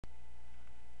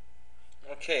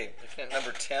Okay, looking at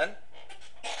number 10.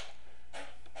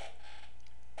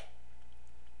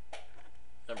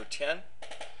 Number 10.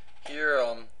 Here,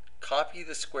 copy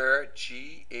the square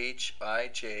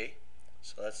GHIJ.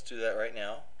 So let's do that right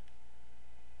now.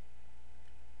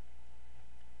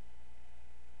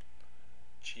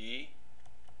 GHIJ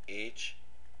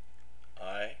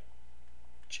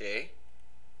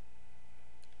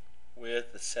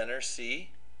with the center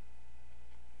C.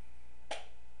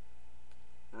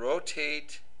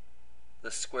 Rotate the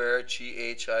square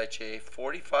GHIJ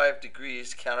 45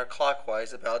 degrees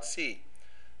counterclockwise about C.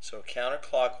 So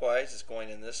counterclockwise is going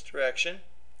in this direction,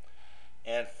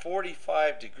 and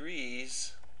 45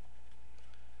 degrees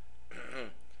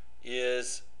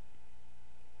is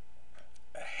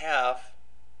a half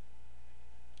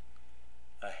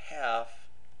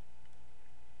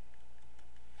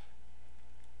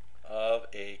of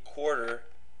a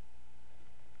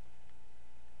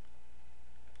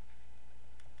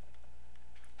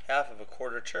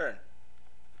quarter turn.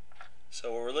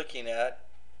 So we're looking at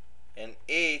an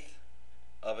eighth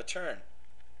of a turn.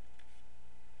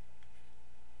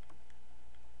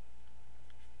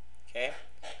 Okay?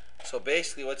 So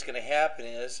basically what's going to happen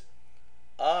is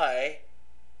I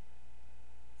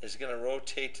is going to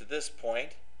rotate to this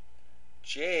point,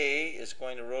 J is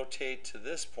going to rotate to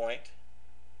this point,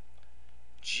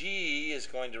 G is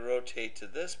going to rotate to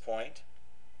this point,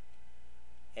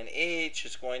 and H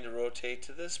is going to rotate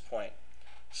to this point.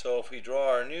 So if we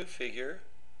draw our new figure,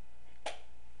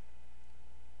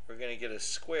 we're going to get a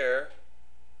square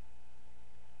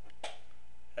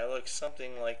that looks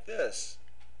something like this.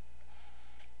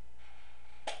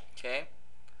 Okay?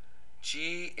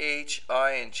 G, H,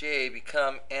 I, and J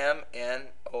become M, N,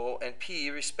 O, and P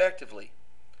respectively.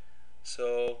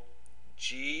 So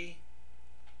G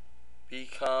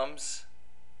becomes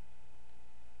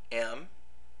M.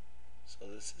 So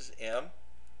this is M.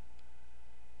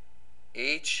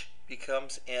 H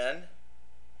becomes N.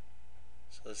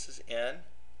 So this is N.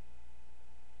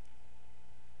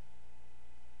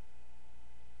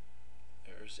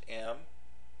 There's M.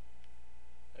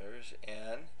 There's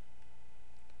N.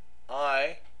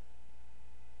 I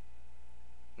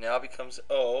now becomes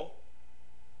O.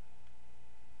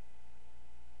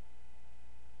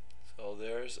 So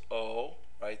there's O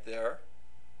right there.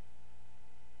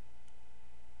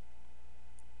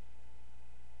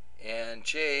 And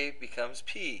J becomes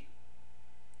P.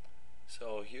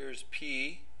 So here's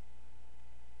P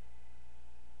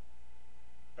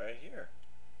right here.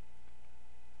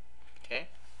 Okay?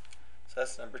 So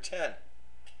that's number 10.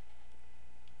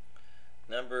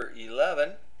 Number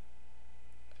 11,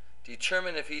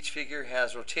 determine if each figure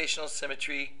has rotational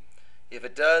symmetry. If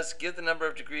it does, give the number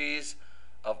of degrees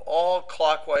of all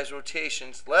clockwise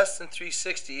rotations less than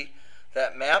 360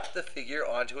 that map the figure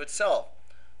onto itself.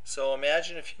 So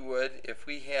imagine, if you would, if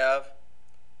we have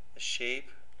a shape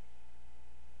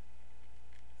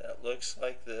that looks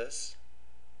like this.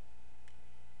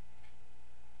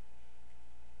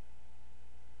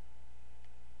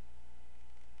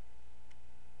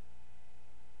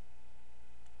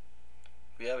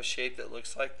 We have a shape that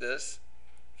looks like this,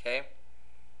 okay,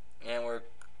 and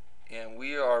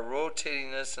we are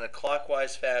rotating this in a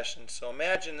clockwise fashion. So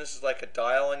imagine this is like a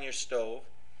dial on your stove,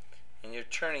 and you're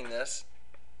turning this.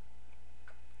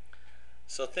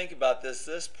 So think about this.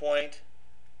 This point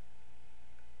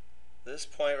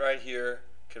right here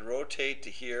could rotate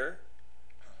to here,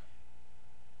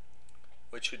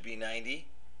 which would be 90.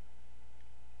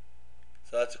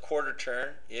 So that's a quarter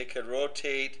turn. It could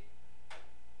rotate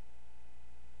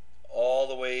all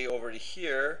the way over to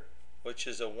here, which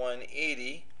is a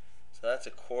 180. So that's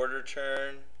a quarter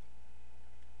turn.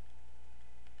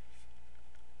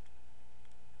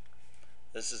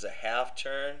 This is a half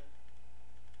turn.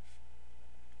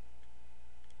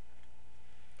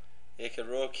 It could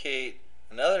rotate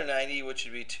another 90, which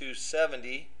would be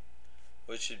 270,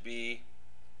 which would be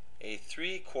a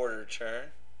 3/4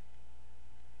 turn.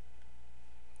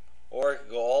 Or it could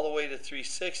go all the way to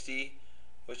 360,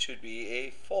 which would be a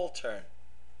full turn.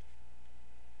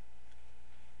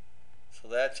 So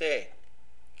that's A.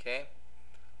 Okay?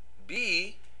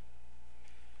 B,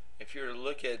 if you were to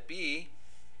look at B,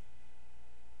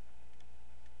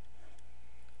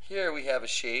 here we have a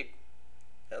shape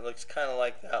that looks kind of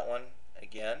like that one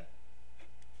again.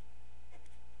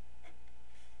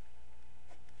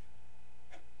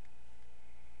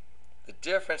 The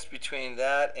difference between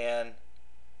that and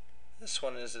this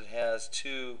one is it has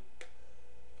two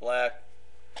black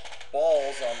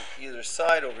balls on either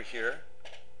side over here.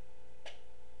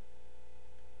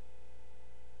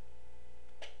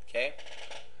 Okay?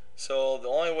 So the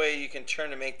only way you can turn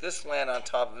to make this land on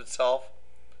top of itself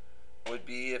would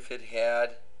be if it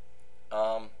had,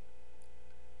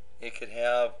 it could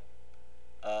have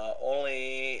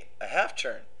only a half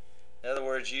turn. In other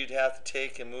words, you'd have to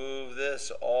take and move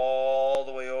this all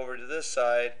the way over to this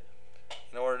side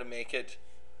in order to make it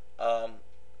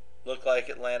look like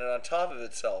it landed on top of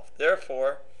itself.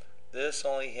 Therefore, this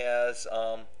only has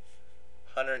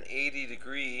 180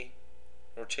 degree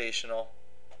rotational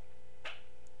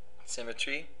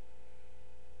symmetry.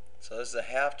 So this is a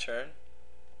half turn.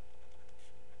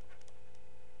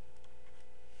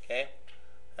 Okay,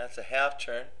 that's a half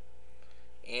turn.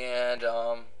 And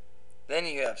then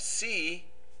you have C,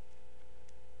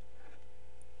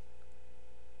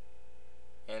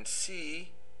 and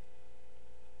C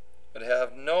would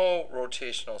have no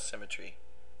rotational symmetry.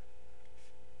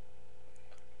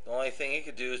 The only thing you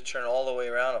could do is turn all the way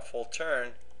around a full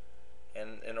turn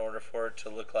in order for it to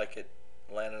look like it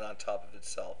landed on top of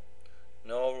itself.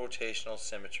 No rotational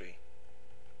symmetry.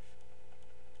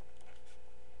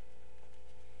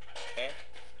 Okay.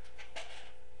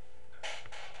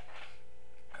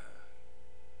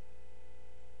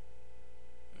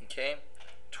 Okay.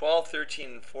 12, 13,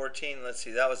 and 14. Let's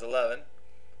see, that was 11.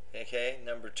 Okay,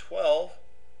 number 12.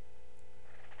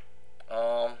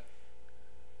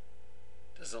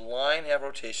 Does a line have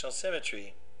rotational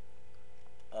symmetry?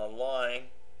 A line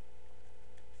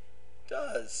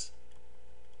does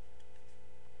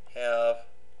have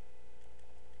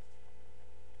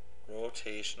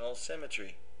rotational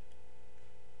symmetry.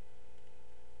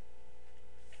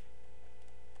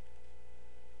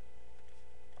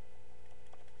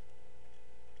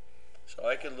 So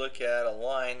I could look at a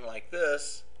line like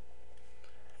this.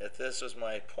 If this was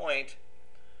my point,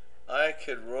 I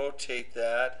could rotate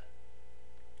that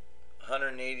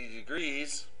 180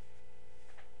 degrees